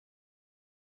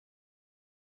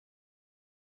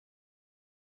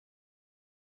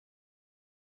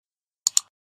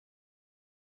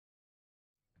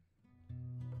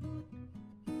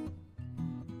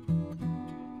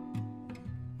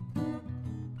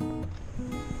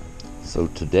So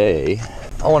today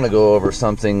I want to go over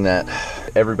something that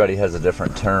everybody has a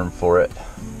different term for it,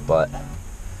 but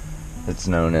it's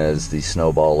known as the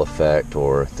snowball effect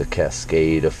or the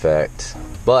cascade effect.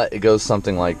 But it goes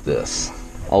something like this.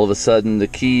 All of a sudden the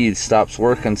key stops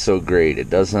working so great. It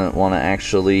doesn't want to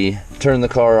actually turn the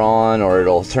car on, or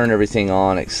it'll turn everything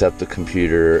on except the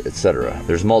computer, etc.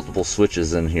 There's multiple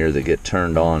switches in here that get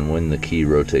turned on when the key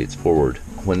rotates forward.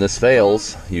 When this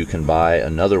fails, you can buy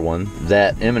another one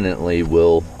that imminently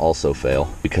will also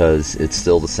fail because it's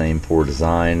still the same poor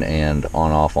design and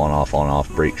on off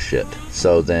brake shit.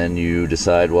 So then you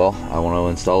decide, well, I want to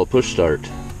install a push start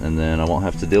and then I won't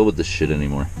have to deal with this shit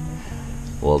anymore.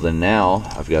 Well, then now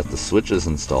I've got the switches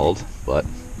installed, but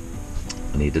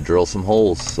I need to drill some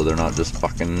holes so they're not just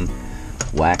fucking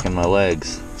whacking my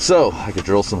legs. So I could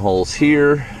drill some holes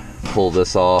here, pull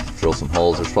this off, drill some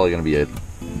holes. There's probably going to be a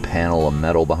panel of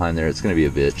metal behind there. It's going to be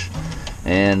a bitch,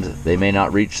 and they may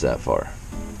not reach that far,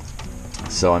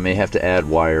 so I may have to add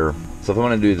wire. So if I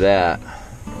want to do that,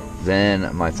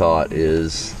 then my thought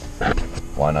is,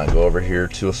 why not go over here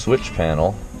to a switch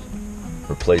panel,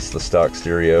 replace the stock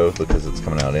stereo because it's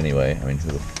coming out anyway. I mean,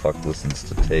 who the fuck listens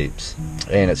to tapes?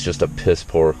 And it's just a piss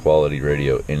poor quality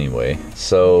radio anyway.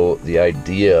 So the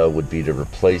idea would be to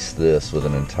replace this with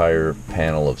an entire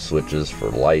panel of switches for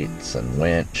lights and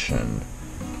winch and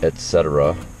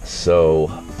etc. So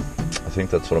I think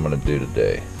that's what I'm going to do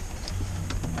today.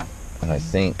 And I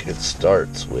think it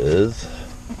starts with,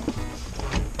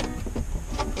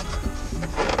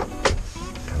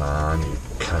 come on, you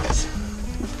cunt.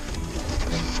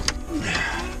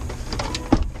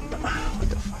 What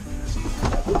the fuck?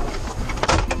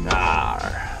 Nah.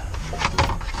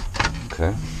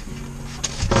 Okay.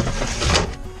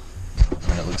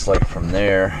 And it looks like from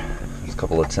there, a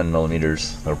couple of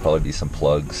 10mm. There'll probably be some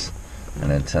plugs,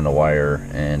 an antenna wire,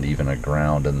 and even a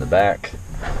ground in the back.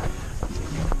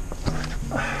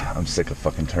 I'm sick of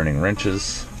fucking turning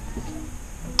wrenches.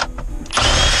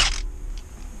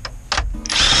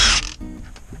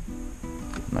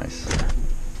 Nice.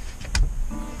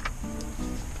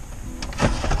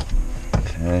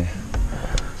 Okay.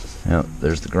 Yep,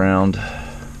 there's the ground. A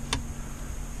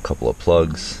couple of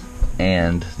plugs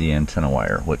and the antenna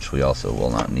wire, which we also will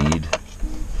not need.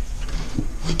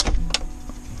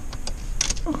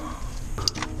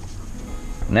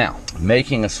 Now,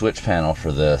 making a switch panel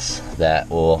for this that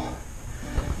will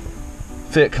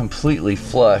fit completely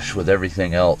flush with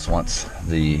everything else once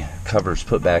the cover's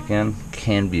put back in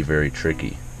can be very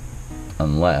tricky,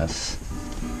 unless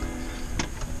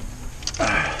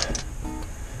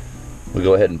we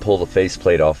go ahead and pull the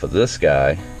faceplate off of this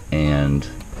guy and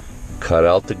cut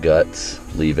out the guts,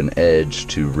 leave an edge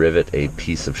to rivet a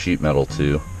piece of sheet metal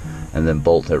to, and then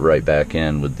bolt it right back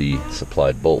in with the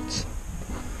supplied bolts.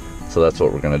 So that's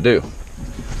what we're going to do.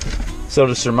 So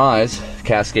to surmise,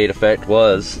 cascade effect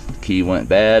was the key went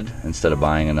bad. Instead of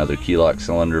buying another key lock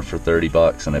cylinder for 30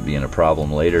 bucks and it being a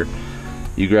problem later,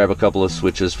 you grab a couple of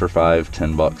switches for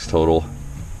 $5-10 total,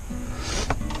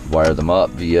 wire them up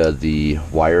via the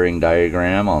wiring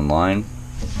diagram online,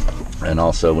 and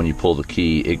also when you pull the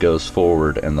key it goes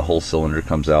forward and the whole cylinder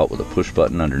comes out with a push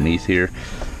button underneath here,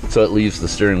 so it leaves the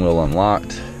steering wheel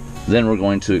unlocked. Then we're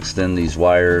going to extend these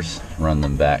wires, run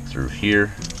them back through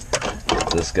here. Get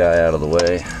this guy out of the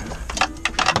way.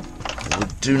 We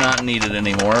do not need it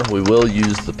anymore. We will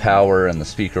use the power and the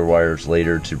speaker wires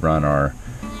later to run our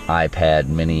iPad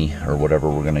mini or whatever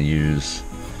we're going to use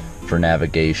for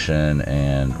navigation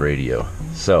and radio.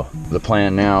 So the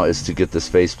plan now is to get this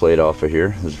faceplate off of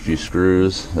here. There's a few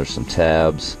screws, there's some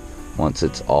tabs. Once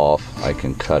it's off, I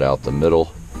can cut out the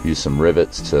middle, use some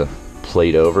rivets to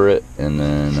plate over it, and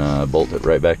then bolt it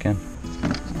right back in.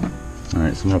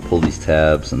 Alright, so I'm going to pull these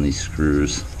tabs and these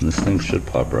screws, and this thing should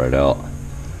pop right out.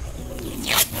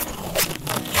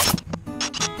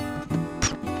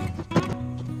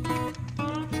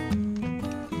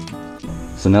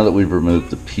 So now that we've removed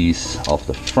the piece off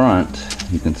the front,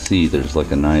 you can see there's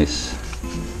like a nice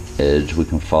edge we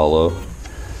can follow.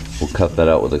 We'll cut that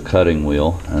out with a cutting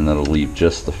wheel, and that'll leave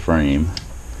just the frame.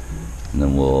 And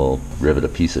then we'll rivet a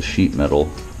piece of sheet metal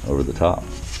over the top,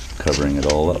 covering it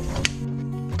all up.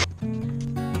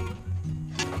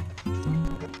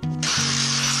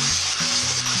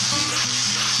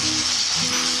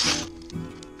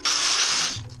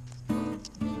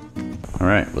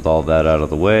 Alright, with all that out of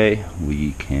the way,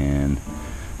 we can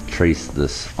trace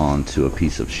this onto a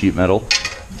piece of sheet metal,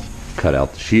 cut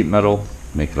out the sheet metal,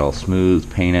 make it all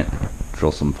smooth, paint it,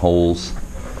 drill some holes,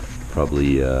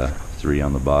 probably 3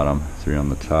 on the bottom, 3 on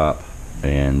the top,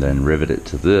 and then rivet it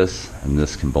to this, and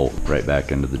this can bolt right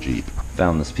back into the Jeep.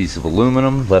 Found this piece of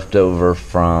aluminum left over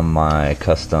from my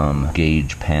custom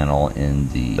gauge panel in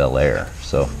the Bel Air.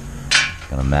 So I'm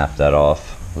gonna map that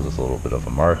off with a little bit of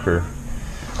a marker.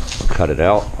 Cut it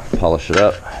out, polish it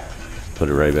up, put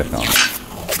it right back on.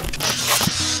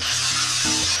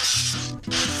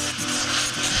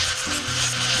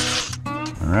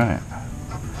 Alright,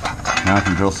 now I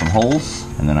can drill some holes,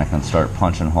 and then I can start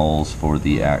punching holes for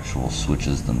the actual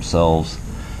switches themselves.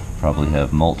 Probably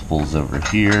have multiples over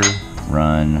here,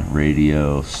 run,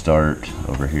 radio, start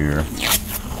over here.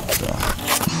 So.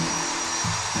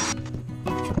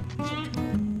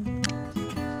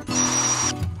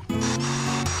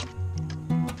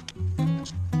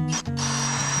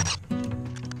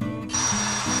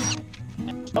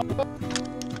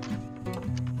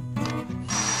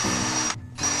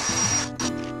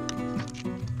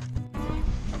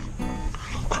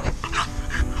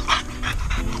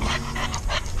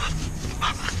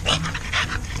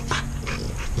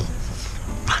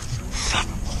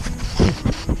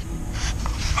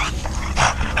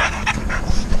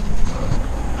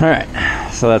 Alright,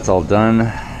 so that's all done.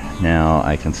 Now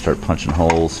I can start punching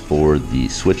holes for the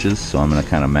switches. So I'm going to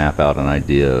kind of map out an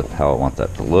idea of how I want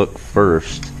that to look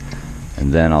first,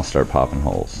 and then I'll start popping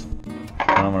holes. And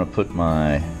I'm going to put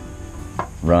my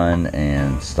run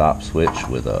and stop switch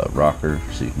with a rocker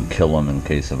so you can kill them in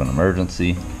case of an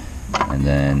emergency, and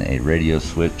then a radio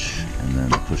switch, and then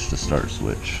push to start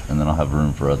switch. And then I'll have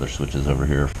room for other switches over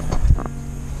here.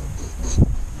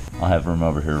 I'll have room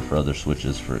over here for other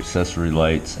switches for accessory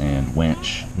lights and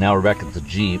winch. Now we're back at the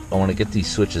Jeep. I want to get these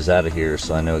switches out of here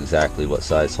so I know exactly what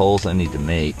size holes I need to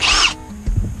make,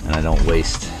 and I don't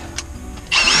waste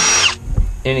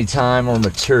any time or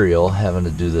material having to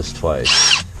do this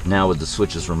twice. Now with the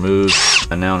switches removed,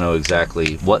 I now know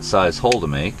exactly what size hole to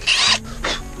make.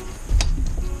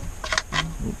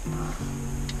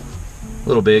 A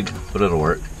little big, but it'll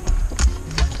work.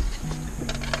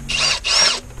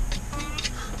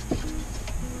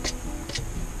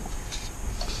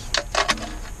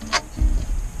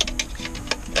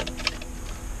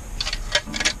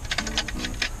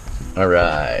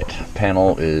 Alright,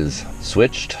 panel is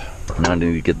switched. Now I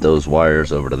need to get those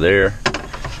wires over to there,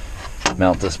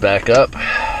 mount this back up,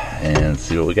 and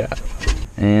see what we got.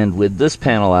 And with this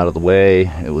panel out of the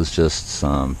way, it was just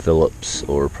some Phillips,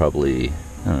 or probably,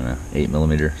 I don't know,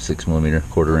 8mm, 6mm,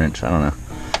 1/4 inch, I don't know.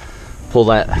 Pull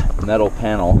that metal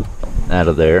panel out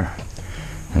of there,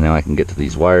 and now I can get to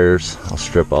these wires. I'll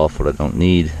strip off what I don't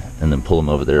need, and then pull them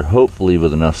over there, hopefully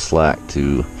with enough slack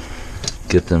to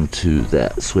get them to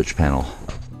that switch panel.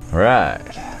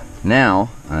 Alright, now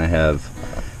I have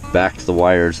backed the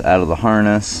wires out of the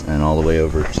harness and all the way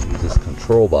over to this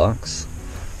control box,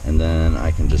 and then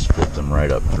I can just flip them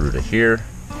right up through to here.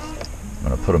 I'm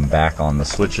going to put them back on the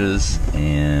switches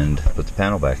and put the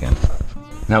panel back in.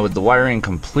 Now with the wiring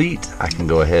complete, I can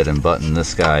go ahead and button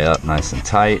this guy up nice and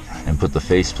tight and put the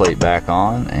faceplate back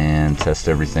on and test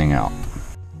everything out.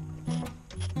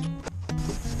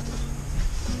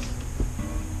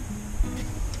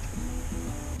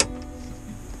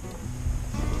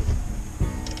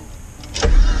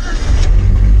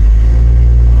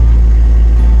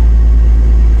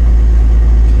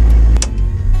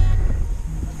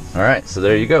 Alright, so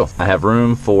there you go. I have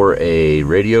room for a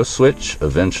radio switch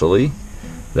eventually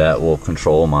that will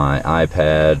control my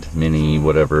iPad, mini,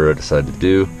 whatever I decide to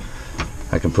do.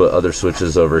 I can put other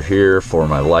switches over here for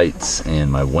my lights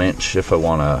and my winch if I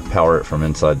want to power it from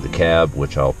inside the cab,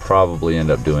 which I'll probably end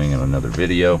up doing in another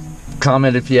video.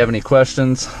 Comment if you have any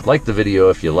questions, like the video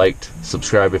if you liked,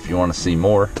 subscribe if you want to see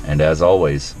more, and as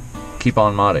always, keep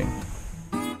on modding.